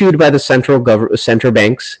just issued by the central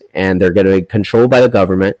banks, and they're going to be controlled by the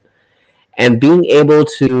government. And being able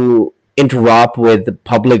to interop with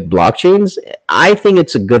public blockchains, I think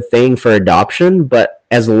it's a good thing for adoption, but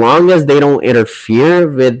as long as they don't interfere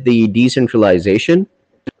with the decentralization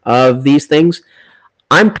of these things,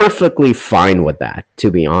 I'm perfectly fine with that,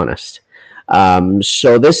 to be honest.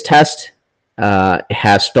 So this test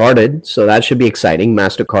has started, so that should be exciting.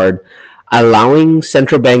 MasterCard allowing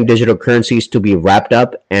central bank digital currencies to be wrapped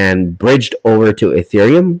up and bridged over to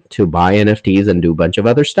Ethereum to buy NFTs and do a bunch of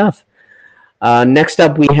other stuff. Next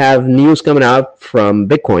up, we have news coming out from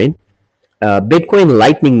Bitcoin. Bitcoin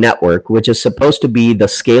Lightning Network, which is supposed to be the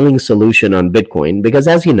scaling solution on Bitcoin, because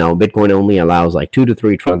as you know, Bitcoin only allows like 2 to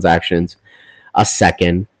 3 transactions a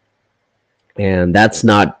second, and that's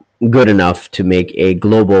not good enough to make a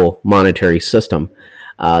global monetary system.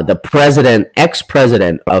 The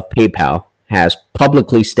ex-president of PayPal has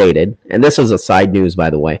publicly stated, and this is a side news, by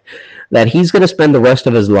the way, that he's going to spend the rest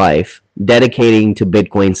of his life dedicating to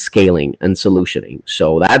Bitcoin scaling and solutioning.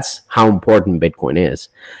 So that's how important Bitcoin is.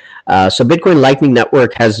 So Bitcoin Lightning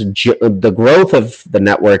Network the growth of the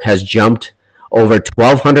network has jumped over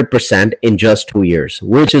 1,200% in just 2 years,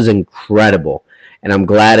 which is incredible. And I'm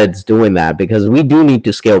glad it's doing that, because we do need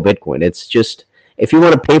to scale Bitcoin. It's just, if you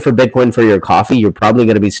want to pay for Bitcoin for your coffee, you're probably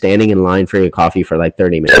going to be standing in line for your coffee for like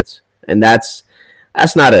 30 minutes. And that's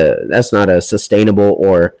not a sustainable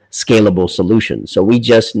or scalable solution. So we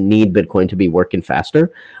just need Bitcoin to be working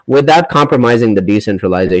faster without compromising the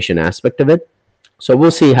decentralization aspect of it. So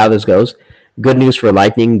we'll see how this goes. Good news for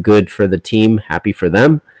Lightning, good for the team, happy for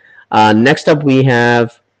them. Next up, we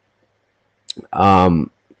have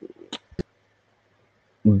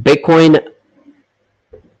Bitcoin.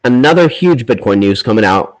 Another huge Bitcoin news coming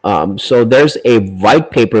out. So there's a white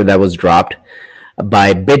paper that was dropped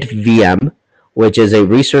by BitVM, which is a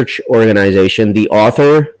research organization. The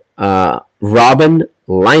author, Robin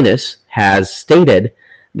Linus, has stated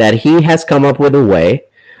that he has come up with a way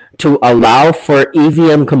to allow for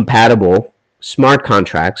EVM-compatible smart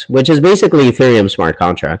contracts, which is basically Ethereum smart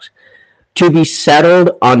contracts, to be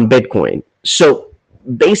settled on Bitcoin. So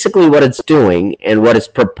basically what it's doing and what it's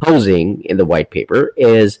proposing in the white paper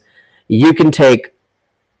is you can take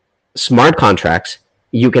smart contracts,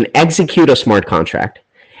 you can execute a smart contract,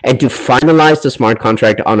 and to finalize the smart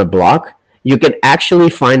contract on a block, you can actually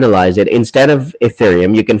finalize it, instead of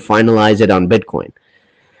Ethereum, you can finalize it on Bitcoin.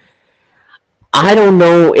 I don't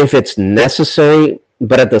know if it's necessary,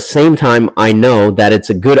 but at the same time, I know that it's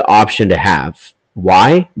a good option to have.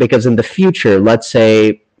 Why? Because in the future, let's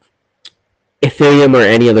say Ethereum or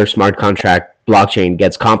any other smart contract blockchain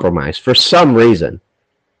gets compromised for some reason,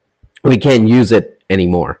 we can't use it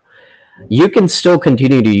anymore. You can still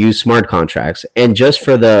continue to use smart contracts, and just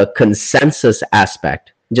for the consensus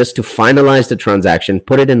aspect, just to finalize the transaction,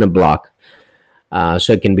 put it in a block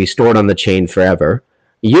so it can be stored on the chain forever.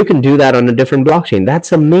 You can do that on a different blockchain.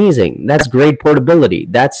 That's amazing. That's great portability.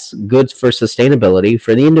 That's good for sustainability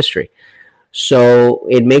for the industry. So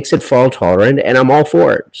it makes it fault tolerant, and I'm all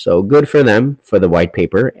for it. So good for them for the white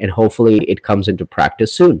paper, and hopefully it comes into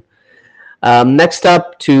practice soon. Next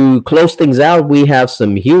up, to close things out, we have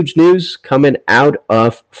some huge news coming out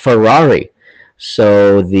of Ferrari.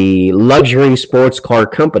 So the luxury sports car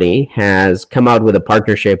company has come out with a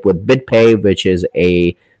partnership with BitPay, which is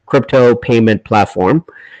a crypto payment platform.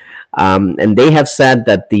 And they have said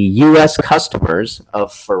that the US customers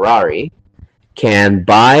of Ferrari can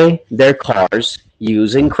buy their cars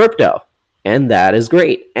using crypto. And that is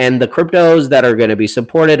great. And the cryptos that are going to be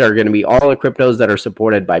supported are going to be all the cryptos that are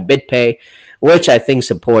supported by BitPay, which I think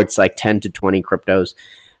supports like 10 to 20 cryptos.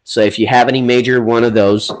 So if you have any major one of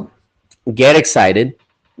those, get excited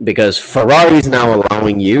because Ferrari is now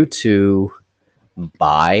allowing you to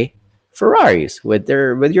buy Ferraris with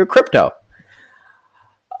your crypto.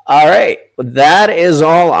 All right, that is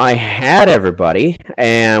all I had, everybody.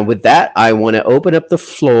 And with that, I want to open up the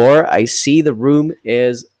floor. I see the room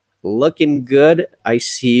is looking good. I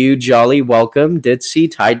see you, Jolly. Welcome. Did see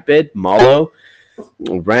Tidebit, Malo,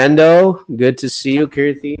 Rando. Good to see you,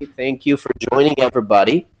 Kirthi. Thank you for joining,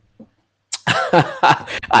 everybody.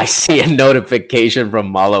 I see a notification from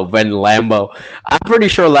Malo when Lambo. I'm pretty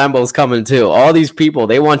sure Lambo's coming too. All these people,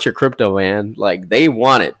 they want your crypto, man. Like they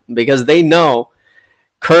want it because they know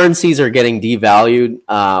currencies are getting devalued.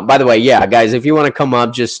 By the way, yeah, guys, if you want to come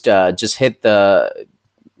up, just hit the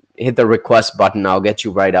request button. I'll get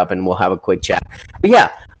you right up, and we'll have a quick chat. But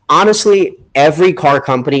yeah, honestly, every car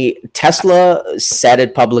company, Tesla said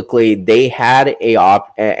it publicly. They had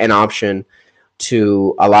an option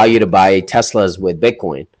to allow you to buy Teslas with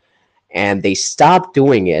Bitcoin, and they stopped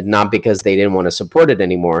doing it not because they didn't want to support it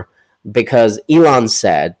anymore, because Elon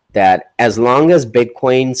said that as long as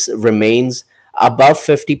Bitcoin remains above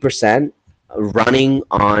 50% running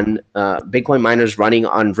on Bitcoin miners running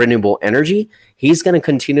on renewable energy, he's going to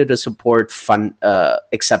continue to support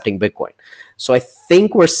accepting Bitcoin. So I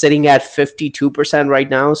think we're sitting at 52% right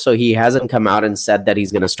now. So he hasn't come out and said that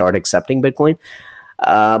he's going to start accepting Bitcoin.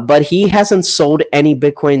 But he hasn't sold any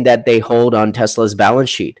Bitcoin that they hold on Tesla's balance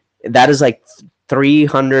sheet. That is like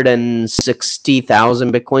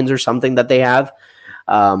 360,000 Bitcoins or something that they have.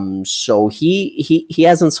 So he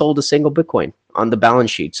hasn't sold a single Bitcoin on the balance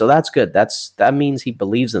sheet. So that's good. That means he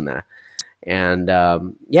believes in that. And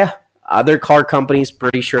yeah, other car companies,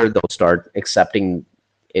 pretty sure they'll start accepting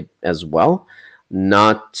it as well.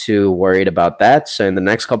 Not too worried about that. So in the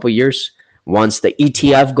next couple of years, once the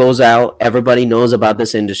ETF goes out, everybody knows about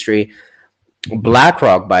this industry.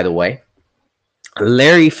 BlackRock, by the way,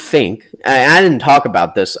 Larry Fink. I didn't talk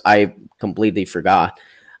about this. I completely forgot.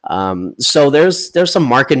 So there's some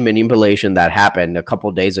market manipulation that happened a couple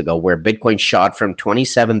of days ago where Bitcoin shot from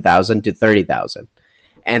 27,000 to 30,000.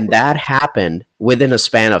 And that happened within a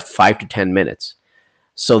span of 5 to 10 minutes.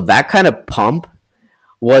 So that kind of pump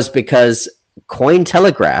was because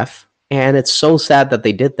Cointelegraph, and it's so sad that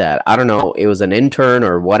they did that. I don't know, it was an intern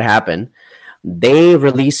or what happened. They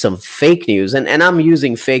released some fake news, and I'm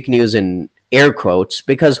using fake news in air quotes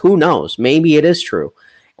because who knows? Maybe it is true.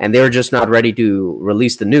 And they're just not ready to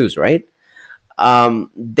release the news, right?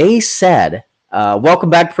 They said,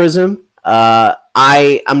 welcome back, Prism.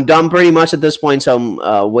 I'm done pretty much at this point, so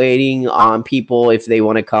I'm waiting on people if they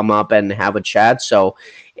want to come up and have a chat. So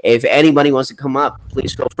if anybody wants to come up,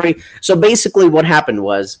 please feel free. So basically what happened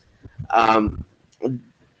was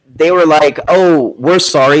they were like, oh, we're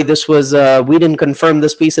sorry, this was we didn't confirm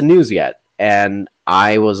this piece of news yet. And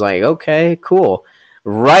I was like, okay, cool.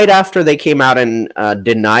 Right after they came out and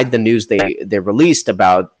denied the news they released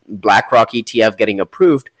about BlackRock ETF getting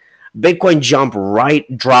approved, Bitcoin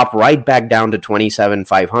dropped right back down to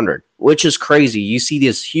 27,500, which is crazy. You see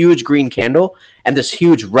this huge green candle and this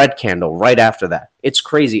huge red candle right after that. It's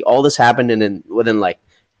crazy. All this happened within like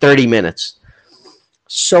 30 minutes.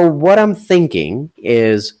 So what I'm thinking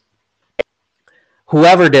is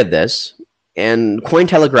whoever did this, and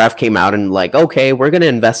Cointelegraph came out and like, okay, we're going to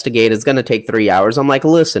investigate. It's going to take 3 hours. I'm like,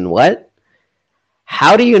 listen, what?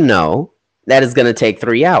 How do you know that it's going to take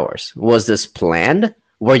 3 hours? Was this planned?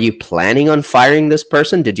 Were you planning on firing this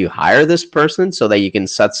person? Did you hire this person so that you can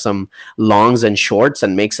set some longs and shorts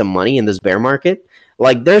and make some money in this bear market?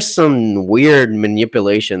 Like, there's some weird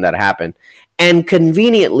manipulation that happened. And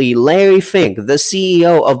conveniently, Larry Fink, the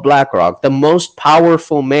CEO of BlackRock, the most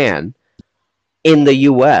powerful man in the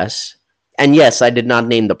US, and yes, I did not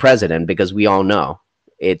name the president because we all know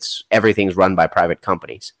everything's run by private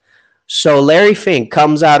companies. So Larry Fink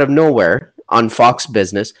comes out of nowhere on Fox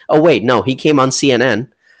Business. Oh, wait, no, he came on CNN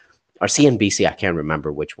or CNBC. I can't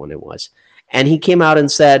remember which one it was. And he came out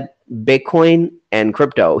and said Bitcoin and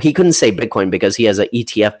crypto. He couldn't say Bitcoin because he has an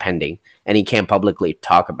ETF pending and he can't publicly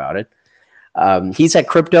talk about it. He said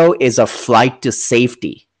crypto is a flight to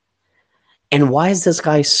safety. And why is this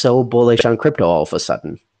guy so bullish on crypto all of a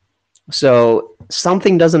sudden? So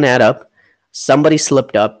something doesn't add up. Somebody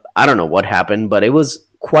slipped up. I don't know what happened, but it was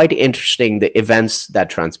quite interesting, the events that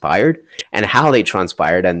transpired and how they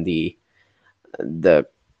transpired, and the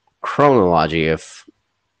chronology of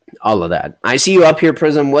all of that. I see you up here,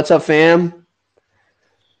 Prism. What's up, fam?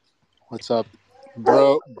 What's up,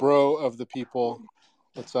 bro of the people?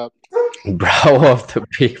 What's up? Bro of the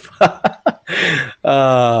people.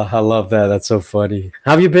 I love that. That's so funny.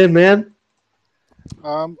 How have you been, man?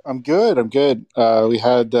 I'm good. We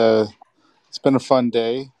had it's been a fun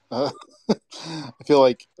day. I feel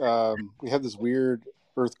like we had this weird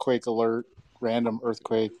earthquake alert, random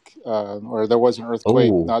earthquake, or there was an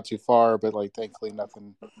earthquake Oh, not too far, but like thankfully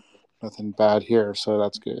nothing bad here, so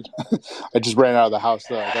that's good. I just ran out of the house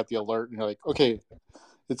though. I got the alert, and you're like, okay,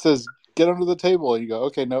 it says get under the table, and you go,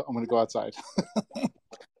 okay, no, I'm gonna go outside.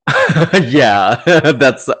 yeah,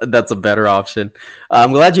 that's a better option.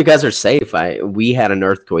 I'm glad you guys are safe. We had an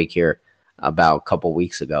earthquake here about a couple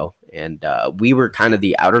weeks ago, and we were kind of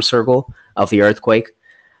the outer circle of the earthquake.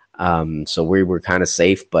 So we were kind of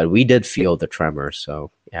safe, but we did feel the tremor.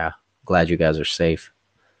 So yeah, glad you guys are safe.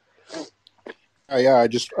 Yeah, I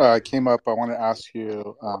just came up. I want to ask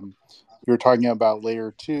you. You were talking about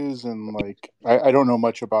layer twos, and like I don't know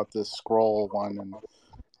much about this scroll one,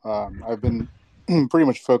 and I've been pretty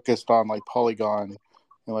much focused on like Polygon,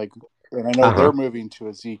 and and I know they're Uh-huh. moving to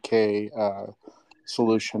a ZK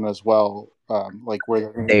solution as well, like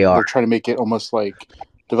where They are. they're trying to make it almost like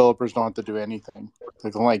developers don't have to do anything.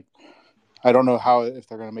 Like I don't know how if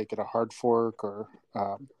they're going to make it a hard fork or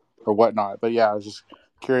whatnot, but yeah, I was just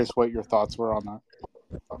curious what your thoughts were on that.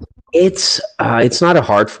 It's not a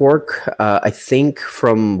hard fork. I think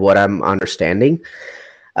from what I'm understanding,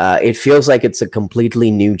 it feels like it's a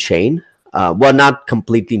completely new chain. Well, not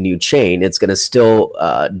completely new chain. It's going to still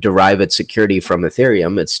derive its security from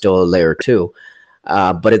Ethereum. It's still a layer two,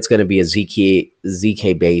 but it's going to be a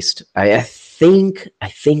ZK based. I think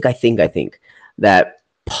that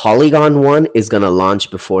Polygon one is going to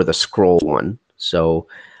launch before the Scroll one. So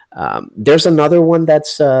there's another one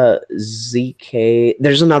that's ZK.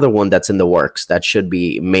 There's another one that's in the works that should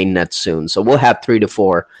be mainnet soon. So we'll have 3 to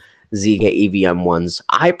 4 ZK EVM ones.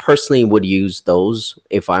 I personally would use those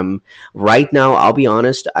if I'm right now. I'll be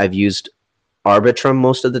honest. I've used Arbitrum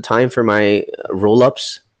most of the time for my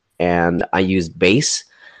rollups, and I used Base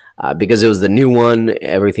because it was the new one.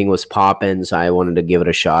 Everything was popping, so I wanted to give it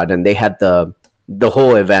a shot. And they had the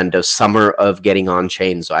whole event of summer of getting on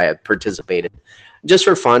chain, so I had participated just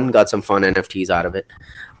for fun. Got some fun NFTs out of it,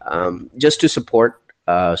 just to support.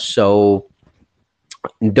 So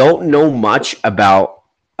don't know much about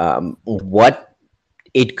what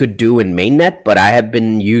it could do in mainnet, but I have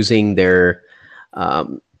been using their.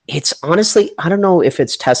 It's honestly, I don't know if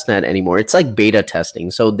it's testnet anymore. It's like beta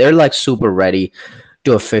testing, so they're like super ready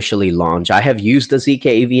to officially launch. I have used the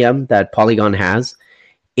ZK EVM that Polygon has.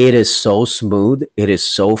 It is so smooth. It is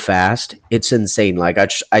so fast. It's insane. Like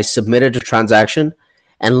I submitted a transaction,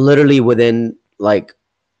 and literally within like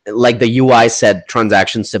the UI said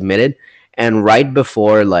transaction submitted, and right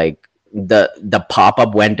before like the pop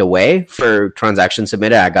up went away for transaction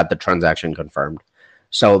submitted, I got the transaction confirmed.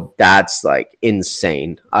 So that's like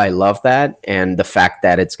insane. I love that, and the fact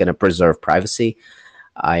that it's going to preserve privacy.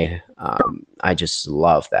 I just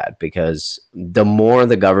love that because the more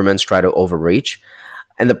the governments try to overreach,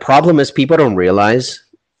 and the problem is people don't realize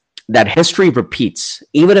that history repeats.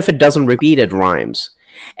 Even if it doesn't repeat, it rhymes.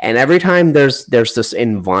 And every time there's this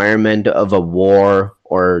environment of a war,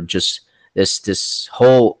 or just this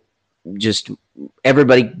whole, just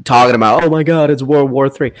everybody talking about, oh my god, it's World War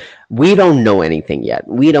III. We don't know anything yet.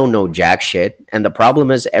 We don't know jack shit. And the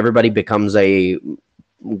problem is everybody becomes a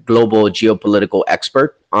global geopolitical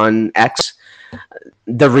expert on X.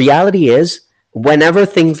 The reality is, whenever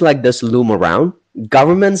things like this loom around,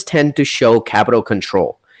 governments tend to show capital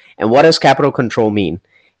control. And what does capital control mean?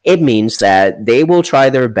 It means that they will try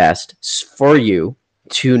their best for you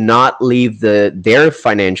to not leave their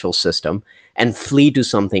financial system and flee to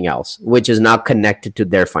something else, which is not connected to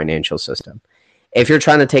their financial system. If you're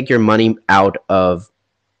trying to take your money out of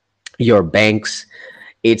your banks,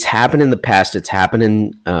 it's happened in the past. It's happened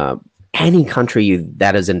in any country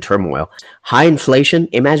that is in turmoil. High inflation.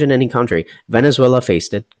 Imagine any country. Venezuela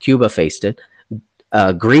faced it. Cuba faced it.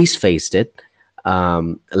 Greece faced it.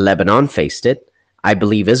 Lebanon faced it. I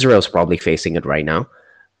believe Israel's probably facing it right now.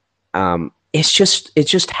 It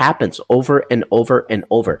just happens over and over and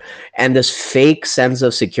over. And this fake sense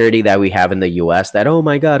of security that we have in the US, that, oh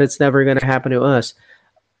my God, it's never going to happen to us.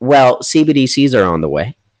 Well, CBDCs are on the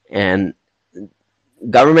way. And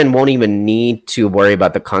government won't even need to worry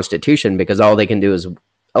about the Constitution, because all they can do is,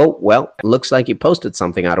 oh, well, looks like you posted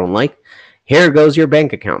something I don't like. Here goes your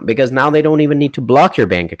bank account. Because now they don't even need to block your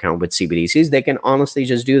bank account with CBDCs. They can honestly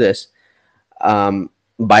just do this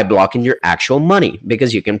by blocking your actual money,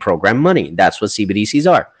 because you can program money. That's what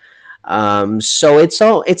CBDCs are. So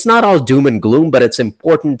it's not all doom and gloom, but it's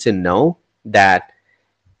important to know that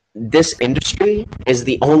this industry is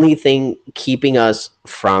the only thing keeping us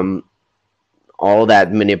from all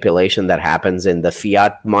that manipulation that happens in the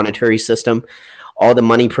fiat monetary system, all the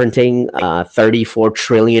money printing, $34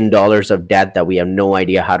 trillion of debt that we have no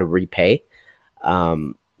idea how to repay,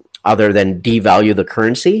 other than devalue the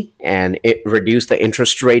currency and it reduce the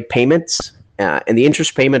interest rate payments. And the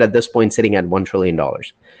interest payment at this point sitting at $1 trillion.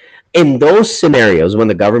 In those scenarios, when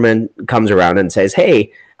the government comes around and says,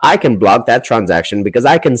 hey, I can block that transaction because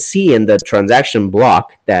I can see in the transaction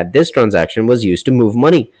block that this transaction was used to move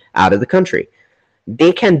money out of the country.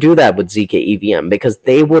 They can't do that with ZK EVM because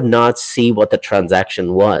they would not see what the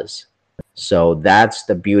transaction was. So that's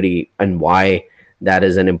the beauty and why that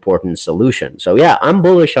is an important solution. So yeah, I'm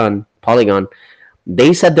bullish on Polygon.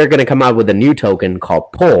 They said they're going to come out with a new token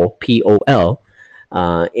called POL, P-O-L,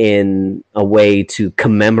 in a way to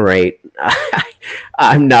commemorate.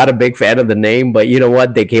 I'm not a big fan of the name, but you know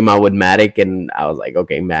what? They came out with Matic, and I was like,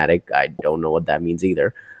 okay, Matic. I don't know what that means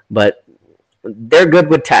either. But they're good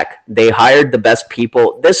with tech. They hired the best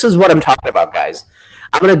people. This is what I'm talking about, guys.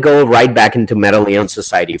 I'm going to go right back into Metaleon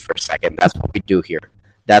Society for a second. That's what we do here.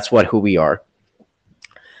 That's who we are.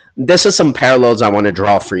 This is some parallels I want to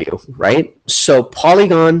draw for you, right? So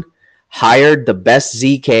Polygon hired the best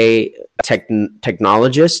ZK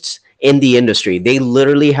technologists in the industry. They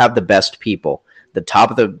literally have the best people, the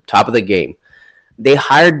top of the game. They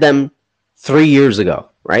hired them 3 years ago,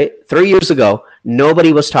 right? 3 years ago,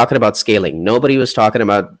 nobody was talking about scaling. Nobody was talking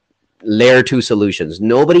about layer 2 solutions.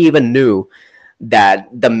 Nobody even knew that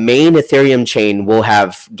the main Ethereum chain will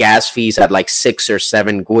have gas fees at like 6 or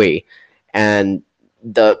 7 GUI, and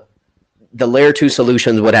the layer 2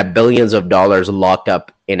 solutions would have billions of dollars locked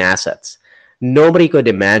up in assets. Nobody could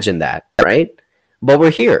imagine that, right? But we're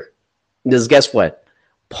here. Because guess what?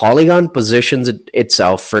 Polygon positions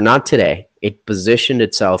itself for not today. It positioned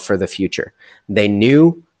itself for the future. They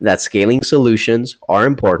knew that scaling solutions are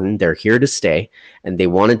important. They're here to stay, and they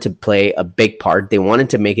wanted to play a big part. They wanted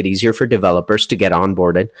to make it easier for developers to get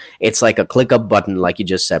onboarded. It's like a click up button, like you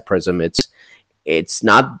just said, Prism. It's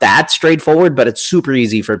not that straightforward, but it's super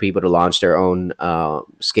easy for people to launch their own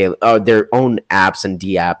their own apps and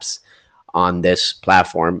dApps on this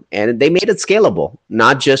platform. And they made it scalable,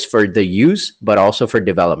 not just for the use, but also for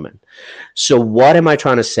development. So what am I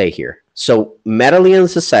trying to say here? So Metaleon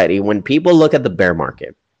Society, when people look at the bear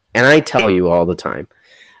market, and I tell you all the time,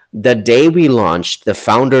 the day we launched, the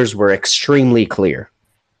founders were extremely clear.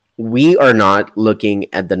 We are not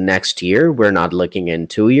looking at the next year. We're not looking in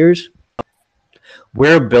 2 years.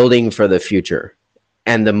 We're building for the future.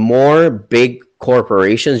 And the more big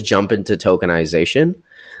corporations jump into tokenization,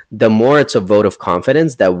 the more it's a vote of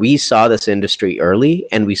confidence that we saw this industry early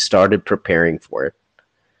and we started preparing for it.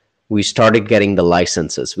 We started getting the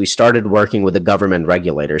licenses. We started working with the government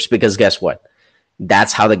regulators, because guess what?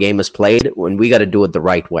 That's how the game is played, when we got to do it the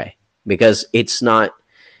right way, because it's not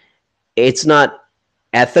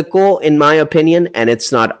ethical, in my opinion, and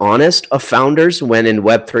it's not honest of founders when in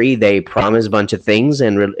Web3 they promise a bunch of things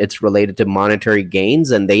and it's related to monetary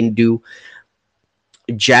gains, and they do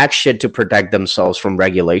jack shit to protect themselves from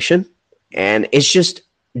regulation, and it's just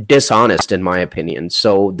dishonest, in my opinion.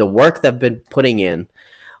 So the work they've been putting in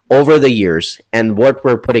over the years and what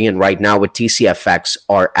we're putting in right now with TCFX,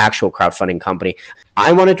 our actual crowdfunding company,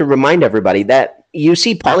 I wanted to remind everybody that you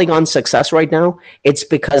see Polygon's success right now, it's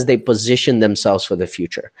because they position themselves for the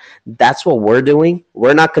future. That's what we're doing.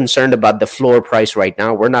 We're not concerned about the floor price right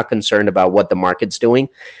now. We're not concerned about what the market's doing.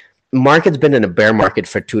 Market's been in a bear market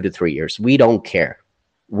for 2 to 3 years. We don't care.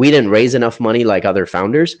 We didn't raise enough money like other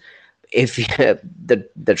founders. If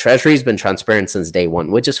the treasury's been transparent since day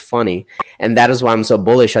one, which is funny, and that is why I'm so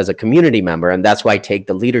bullish as a community member, and that's why I take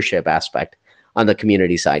the leadership aspect on the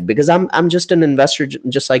community side, because I'm just an investor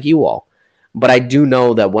just like you all. But I do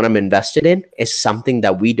know that what I'm invested in is something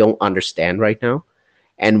that we don't understand right now,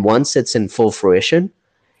 and once it's in full fruition,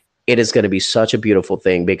 it is going to be such a beautiful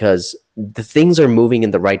thing, because the things are moving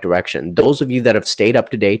in the right direction. Those of you that have stayed up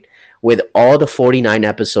to date with all the 49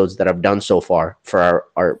 episodes that I've done so far for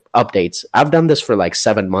our updates, I've done this for like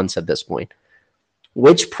 7 months at this point.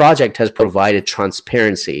 Which project has provided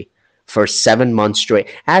transparency for 7 months straight?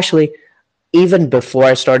 Actually, even before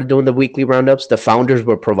I started doing the weekly roundups, the founders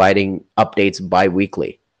were providing updates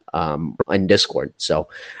bi-weekly on Discord. So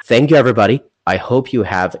thank you, everybody. I hope you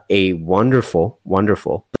have a wonderful,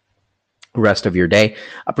 wonderful rest of your day.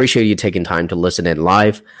 Appreciate you taking time to listen in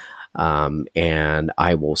live. And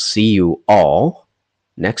I will see you all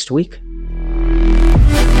next week.